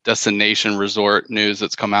destination resort news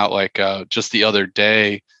that's come out. Like just the other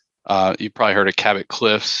day. You probably heard of Cabot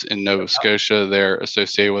Cliffs in Nova Scotia. They're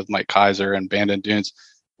associated with Mike Kaiser and Bandon Dunes.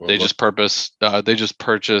 They just purchased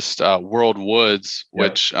World Woods,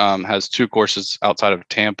 which has 2 courses outside of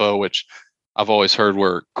Tampa, which I've always heard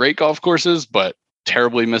were great golf courses, but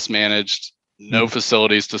terribly mismanaged. No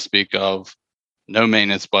facilities to speak of, no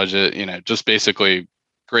maintenance budget. just basically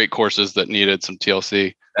great courses that needed some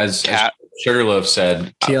TLC. As Sugarloaf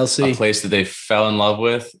said, TLC, a place that they fell in love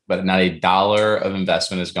with, but not $1 of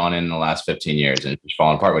investment has gone in the last 15 years, and it's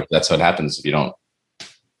fallen apart. That's what happens if you don't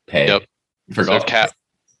pay for golf.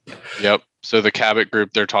 So the Cabot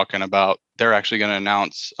Group, they're talking about, they're actually going to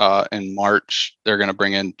announce in March, they're going to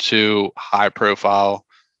bring in 2 high-profile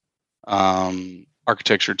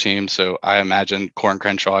architecture teams. So I imagine Corin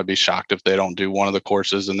Crenshaw, I'd be shocked if they don't do one of the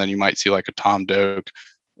courses, and then you might see like a Tom Doak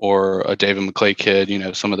or a David McClay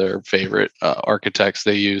Kidd, some of their favorite architects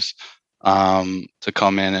they use to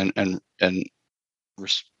come in and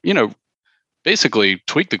basically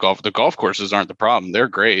tweak the golf. The golf courses aren't the problem; they're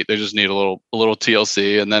great. They just need a little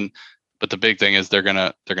TLC, but the big thing is they're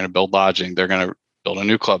gonna build lodging. They're gonna build a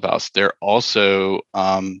new clubhouse. They're also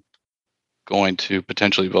going to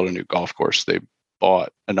potentially build a new golf course. They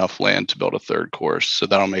bought enough land to build a 3rd course, so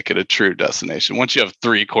that'll make it a true destination. Once you have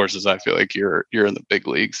 3 courses, I feel like you're in the big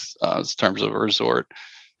leagues in terms of a resort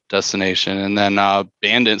destination. And then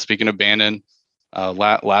Bandon, speaking of Bandon,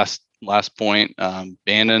 last point,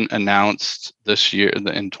 Bandon announced this year in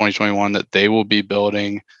 2021 that they will be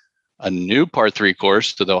building a new par 3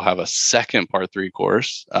 course, so they'll have a second par 3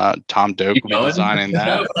 course. Tom Doak will be designing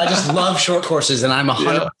that. I just love short courses, and I'm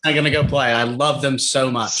 100% going to go play. I love them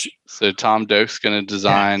so much. So Tom Doak's going to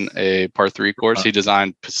design a par 3 course. He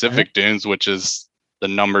designed Pacific Dunes, which is the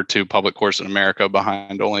number 2 public course in America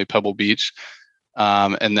behind only Pebble Beach.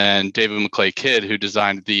 And then David McClay Kidd, who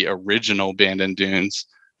designed the original Bandon Dunes,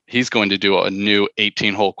 he's going to do a new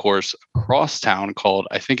 18-hole course across town called,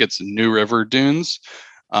 I think it's New River Dunes.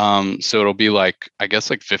 So it'll be like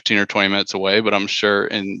 15 or 20 minutes away, but I'm sure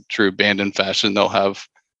in true Bandon fashion, they'll have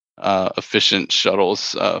efficient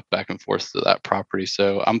shuttles back and forth to that property.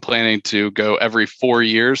 So I'm planning to go every 4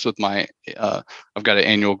 years with my. I've got an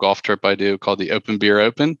annual golf trip I do called the Open Beer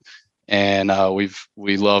Open, and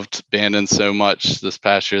we loved Bandon so much this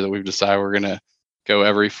past year that we've decided we're going to go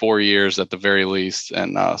every 4 years at the very least.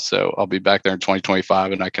 And so I'll be back there in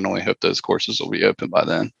 2025, and I can only hope those courses will be open by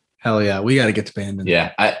then. Hell yeah, we got to get to Bandon.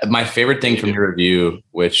 Yeah, my favorite thing from your review,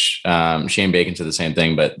 which Shane Bacon said the same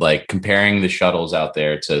thing, but like comparing the shuttles out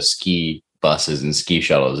there to ski buses and ski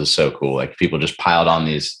shuttles is so cool. Like people just piled on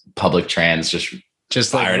these public trans, just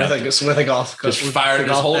like with a golf, just fired,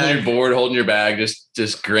 just holding your board, holding your bag,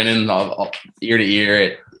 just grinning all ear to ear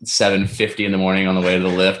at 7:50 in the morning on the way to the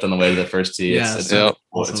lift, on the way to the first tee. It's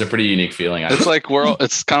a pretty unique feeling. It's like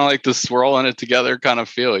it's kind of like this we're all in it together kind of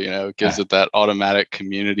feel, it gives it that automatic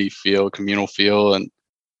communal feel, and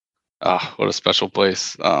what a special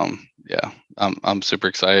place. I'm super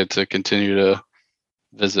excited to continue to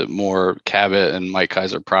visit more Cabot and Mike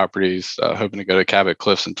Kaiser properties, hoping to go to Cabot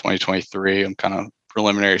Cliffs in 2023. I'm kind of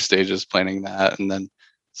preliminary stages planning that, and then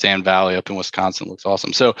Sand Valley up in Wisconsin looks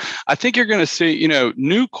awesome. So I think you're going to see,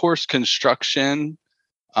 new course construction.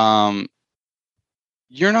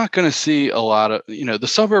 You're not going to see a lot of, the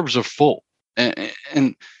suburbs are full,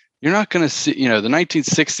 and you're not going to see, the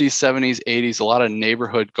 1960s, 70s, 80s, a lot of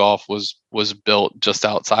neighborhood golf was built just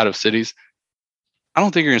outside of cities. I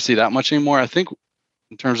don't think you're going to see that much anymore. I think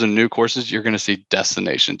in terms of new courses, you're going to see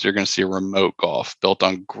destinations. You're going to see remote golf built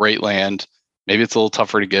on great land. Maybe it's a little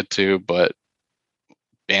tougher to get to, but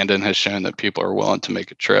Bandon has shown that people are willing to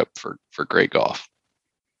make a trip for great golf.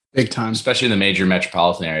 Big time. Especially in the major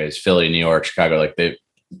metropolitan areas, Philly, New York, Chicago. Like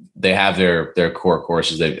they have their core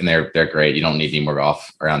courses, and they're great. You don't need any more golf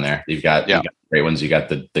around there. You've got great ones. You got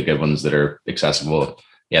the good ones that are accessible.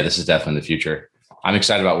 Yeah, this is definitely the future. I'm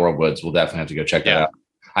excited about World Woods. We'll definitely have to go check that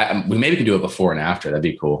out. We maybe can do it before and after. That'd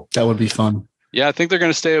be cool. That would be fun. Yeah, I think they're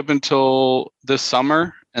going to stay open until this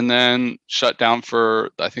summer and then shut down for,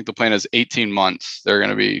 I think the plan is 18 months. They're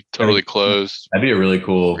going to be totally closed. That'd be a really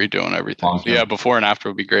cool. Redoing everything. So yeah, before and after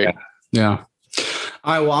would be great. Yeah.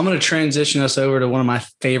 All right. Well, I'm going to transition us over to one of my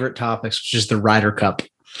favorite topics, which is the Ryder Cup.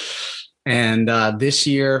 And this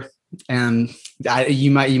year, and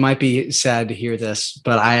you might be sad to hear this,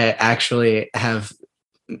 but I actually have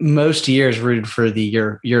most years rooted for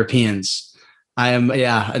the Europeans. I am.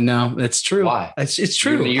 Yeah, no, it's true. Why? It's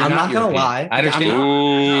true. I'm not going to lie. I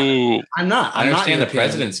understand. I'm not. I understand the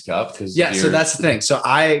President's Cup. So that's the thing. So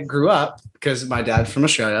I grew up because my dad's from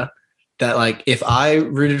Australia. That like if I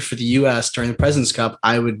rooted for the U.S. during the President's Cup,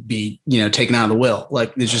 I would be taken out of the will.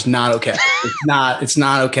 Like it's just not okay. It's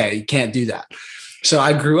not okay. You can't do that. So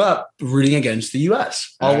I grew up rooting against the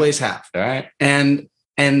U.S. Always have. All right. And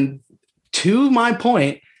to my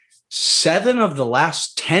point, 7 of the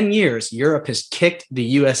last 10 years, Europe has kicked the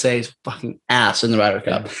USA's fucking ass in the Ryder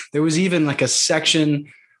Cup. Yeah. There was even like a section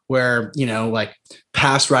where, like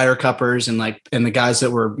past Ryder Cuppers and the guys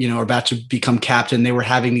that were, about to become captain, they were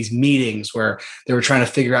having these meetings where they were trying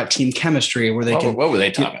to figure out team chemistry where they what were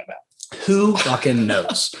they talking about? Who fucking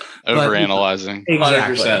knows? Overanalyzing.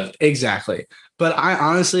 Exactly. But I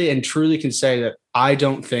honestly and truly can say that I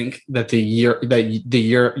don't think that the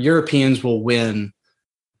Europeans will win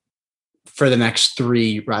for the next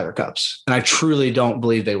 3 Ryder Cups. And I truly don't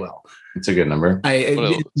believe they will. It's a good number.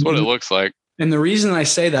 It's what it looks like. And the reason I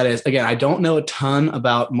say that is, again, I don't know a ton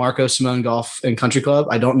about Marco Simone Golf and Country Club.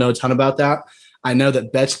 I don't know a ton about that. I know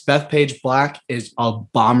that Bethpage Black is a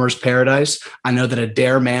bomber's paradise. I know that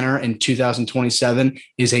Adair Manor in 2027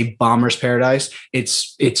 is a bomber's paradise.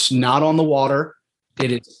 It's not on the water.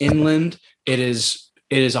 It is inland. It is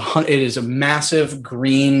a massive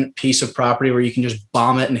green piece of property where you can just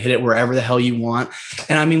bomb it and hit it wherever the hell you want.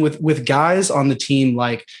 And I mean, with guys on the team,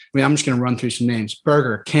 I'm just going to run through some names: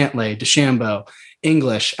 Berger, Cantlay, DeChambeau,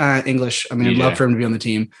 English. I'd love for him to be on the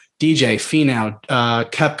team. DJ, Finau,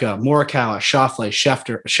 Koepka, Morikawa, Scheffler,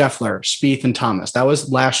 Spieth, and Thomas. That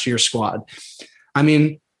was last year's squad. I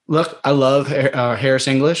mean, look, I love Harris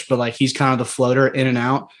English, but he's kind of the floater in and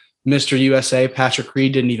out. Mr. USA, Patrick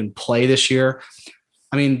Reed didn't even play this year.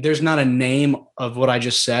 I mean, there's not a name of what I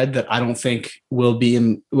just said that I don't think will be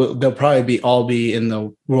in. They'll probably all be in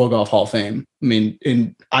the World Golf Hall of Fame. I mean,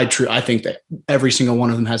 I think that every single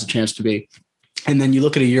one of them has a chance to be. And then you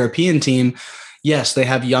look at a European team. Yes, they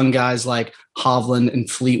have young guys like Hovland and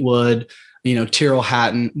Fleetwood, Tyrrell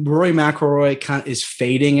Hatton. Rory McIlroy kind of is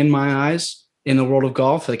fading in my eyes in the world of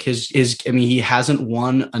golf. Like he hasn't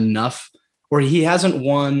won enough, or he hasn't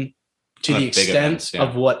won to the extent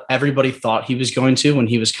of what everybody thought he was going to when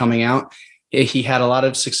he was coming out. He had a lot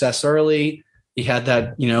of success early. He had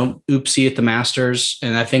that, oopsie at the Masters.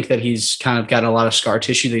 And I think that he's kind of got a lot of scar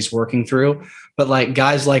tissue that he's working through. But like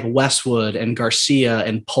guys like Westwood and Garcia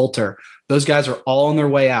and Poulter, those guys are all on their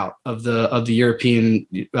way out of the European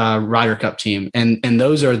Ryder Cup team. And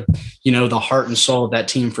those are, the heart and soul of that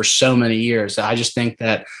team for so many years. I just think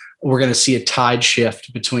that we're going to see a tide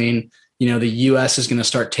shift between, the U.S. is going to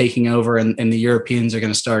start taking over and the Europeans are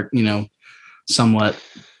going to start, somewhat.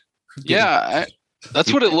 Yeah,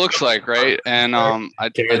 that's what it looks like, right? And I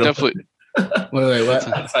definitely. Wait,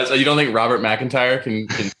 what? So you don't think Robert McIntyre can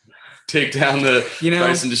take down the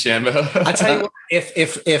Bryson DeChambeau? I tell you what,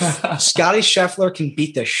 if Scotty Scheffler can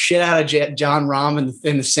beat the shit out of John Rahm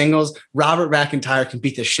in the singles, Robert McIntyre can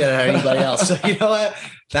beat the shit out of anybody else. So you know what?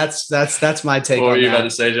 That's my take. What on were you that. about to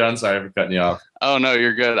say, John? Sorry for cutting you off. Oh no,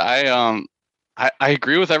 you're good. I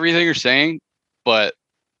agree with everything you're saying, but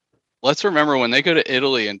let's remember when they go to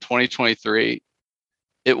Italy in 2023,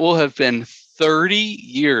 it will have been 30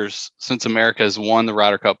 years since America has won the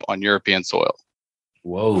Ryder Cup on European soil.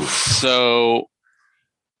 Whoa. So,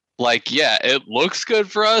 it looks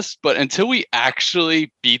good for us, but until we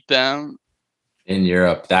actually beat them in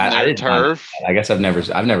Europe, turf. I guess I've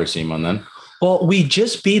never seen one then. Well, we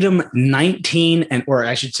just beat them 19 or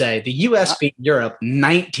I should say, the U.S. beat Europe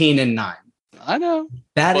 19-9. I know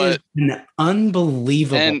that is an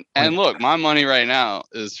unbelievable. And look, my money right now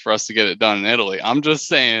is for us to get it done in Italy. I'm just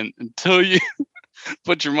saying, until you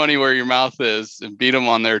put your money where your mouth is and beat them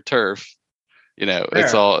on their turf,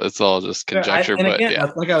 it's all just conjecture.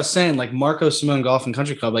 Like I was saying, like Marco Simone Golf and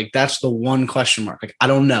Country Club, like that's the one question mark. Like I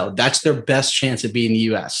don't know, that's their best chance at beating the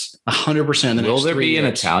U.S. 100%. Will there be an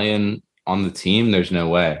Italian on the team? There's no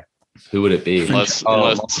way. Who would it be? Unless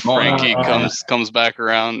Frankie comes back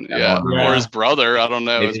around, or his brother. I don't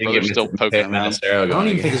know. His brother's still poking around. I don't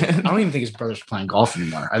even think his brother's playing golf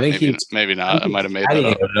anymore. I think maybe not. I might have made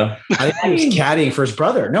that up. I think he was caddying for his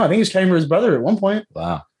brother. No, I think he was caddying for his brother at one point.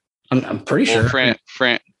 Wow, I'm pretty sure.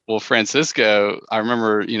 Francisco. I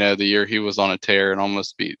remember, the year he was on a tear and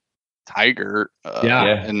almost beat Tiger.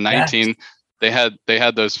 In 19, they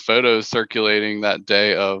had those photos circulating that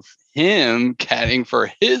day of him caddying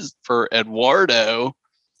for Eduardo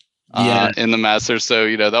in the Masters.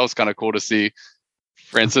 So, that was kind of cool to see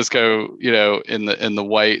Francisco, in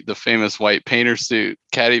the famous white painter suit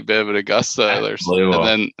caddy bib at Augusta.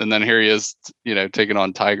 And then here he is, taking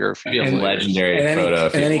on Tiger. Legendary photo.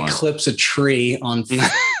 And then he clips a tree on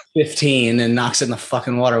 15 and knocks it in the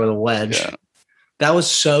fucking water with a wedge. Yeah. That was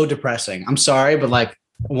so depressing. I'm sorry, but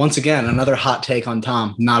once again, another hot take on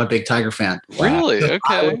Tom. Not a big Tiger fan. Really?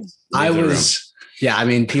 Okay. I was. Yeah, I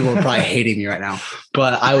mean, people are probably hating me right now,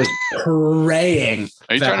 but I was praying.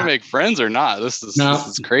 Are you trying to make friends or not? This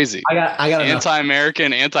is crazy. I got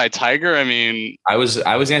anti-American, anti-Tiger. I mean, I was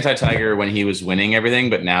anti-Tiger when he was winning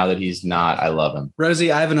everything, but now that he's not, I love him.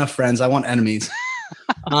 Rosie, I have enough friends. I want enemies.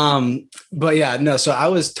 But yeah, no. So I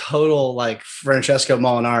was total Francesco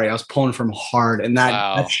Molinari. I was pulling from hard, and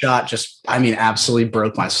that shot just, absolutely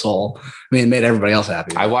broke my soul. It made everybody else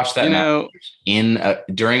happy. I watched that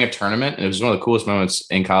during a tournament, and it was one of the coolest moments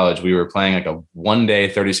in college. We were playing a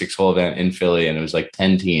 1-day 36-hole event in Philly, and it was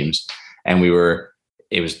 10 teams, and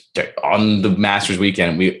it was on the Masters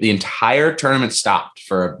weekend. The entire tournament stopped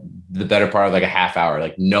for the better part of a half hour.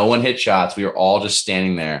 No one hit shots. We were all just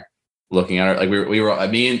standing there looking at it.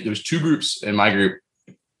 There was two groups in my group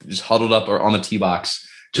just huddled up or on the tee box,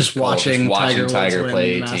 just watching Tiger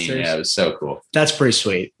play 18. Yeah, it was so cool. That's pretty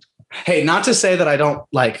sweet. Hey, not to say that I don't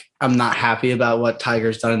I'm not happy about what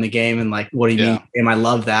Tiger's done in the game and what he means. And I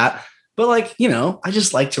love that. But I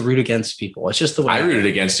just like to root against people. It's just the way I rooted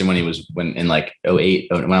against him when in 2008,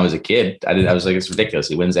 when I was a kid. I was it's ridiculous.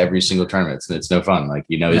 He wins every single tournament. It's no fun.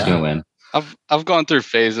 He's going to win. I've gone through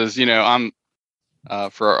phases. I'm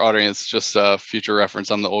for our audience, just future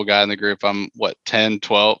reference. I'm the old guy in the group. I'm 10,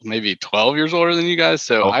 12, maybe 12 years older than you guys.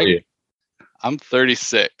 So I'm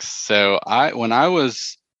 36. So when I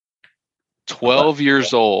was 12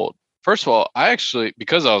 years old, first of all,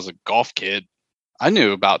 because I was a golf kid, I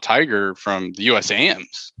knew about Tiger from the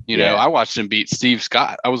USAMs. I watched him beat Steve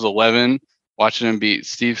Scott. I was 11 watching him beat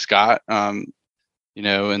Steve Scott.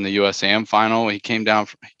 In the USAM final, he came back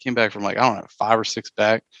from 5 or 6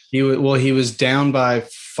 back. He was down by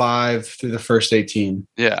 5 through the first 18.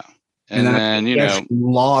 Yeah. And then,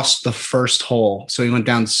 lost the first hole. So he went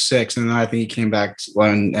down 6, and then I think he came back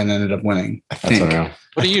and ended up winning. I think.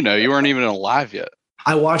 What do you know? You weren't even alive yet.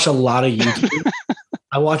 I watch a lot of YouTube.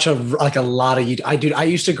 I watch a lot of YouTube. I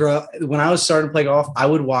used to grow up when I was starting to play golf. I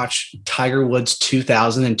would watch Tiger Woods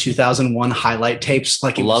 2000 and 2001 highlight tapes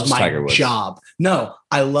it was my job. No,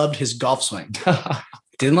 I loved his golf swing.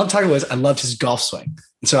 Didn't love Tiger Woods. I loved his golf swing.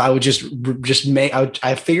 So I would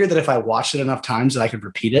I figured that if I watched it enough times that I could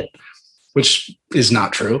repeat it, which is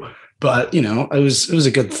not true. But it was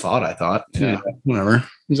a good thought. I thought, whatever, it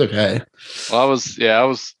was okay. Well,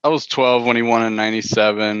 I was 12 when he won in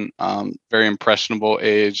 '97. Very impressionable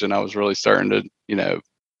age, and I was really starting to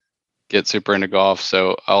get super into golf.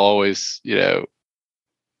 So I'll always be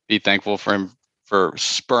thankful for him for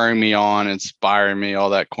spurring me on, inspiring me, all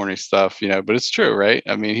that corny stuff. But it's true, right?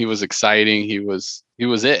 I mean, he was exciting. He was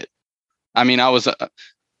it. I mean,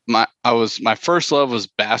 my first love was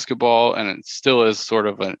basketball, and it still is sort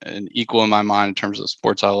of an equal in my mind in terms of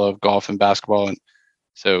sports. I love golf and basketball, and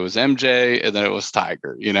so it was MJ, and then it was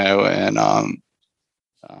Tiger, and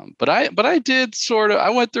but I did I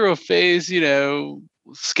went through a phase,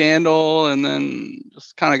 scandal, and then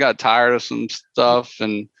just kind of got tired of some stuff,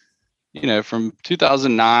 and from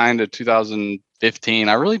 2009 to 2015,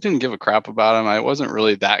 I really didn't give a crap about him. I wasn't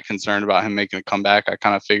really that concerned about him making a comeback. I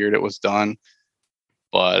kind of figured it was done.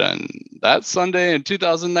 But on that Sunday in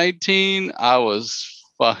 2019, I was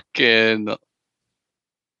fucking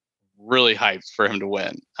really hyped for him to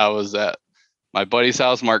win. I was at my buddy's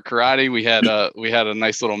house, Mark Karate. We had a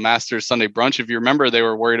nice little Masters Sunday brunch. If you remember, they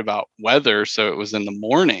were worried about weather, so it was in the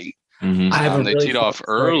morning. Mm-hmm. They teed off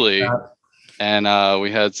early, and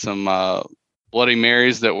we had some Bloody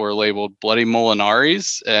Marys that were labeled Bloody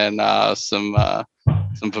Molinaris, and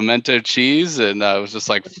some pimento cheese, and it was just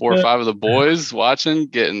like 4 or 5 of the boys watching,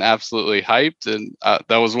 getting absolutely hyped, and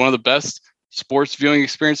that was one of the best sports viewing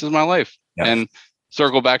experiences of my life. Yep. And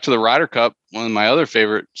circle back to the Ryder Cup, one of my other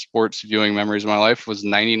favorite sports viewing memories of my life was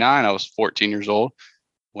 '99. I was 14 years old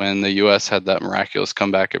when the U.S. had that miraculous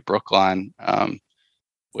comeback at Brookline,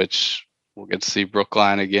 which we'll get to see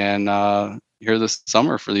Brookline again here this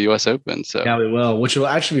summer for the U.S. Open. So yeah, we will, which will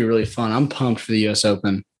actually be really fun. I'm pumped for the U.S.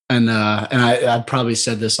 Open. And I probably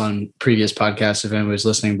said this on previous podcasts if anybody's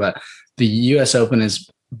listening, but the U.S. Open is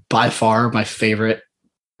by far my favorite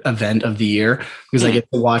event of the year because I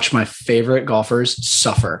get to watch my favorite golfers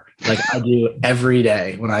suffer like I do every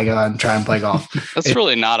day when I go out and try and play golf. That's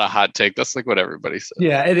really not a hot take. That's like what everybody says.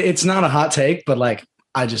 Yeah, it's not a hot take, but like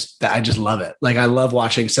I just love it. Like I love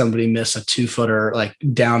watching somebody miss a 2-footer like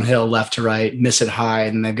downhill left to right, miss it high,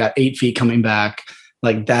 and they've got 8 feet coming back.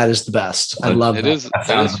 Like that is the best. I love it. That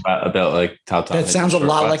sounds about like Top. That sounds a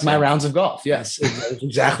lot like my rounds of golf. Yes, it's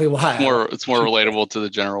exactly why. It's more relatable to the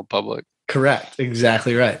general public. Correct.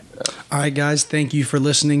 Exactly right. All right, guys. Thank you for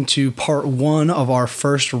listening to part 1 of our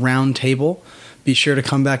first round table. Be sure to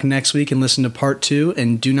come back next week and listen to part 2.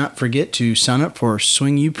 And do not forget to sign up for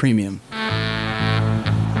Swing U Premium.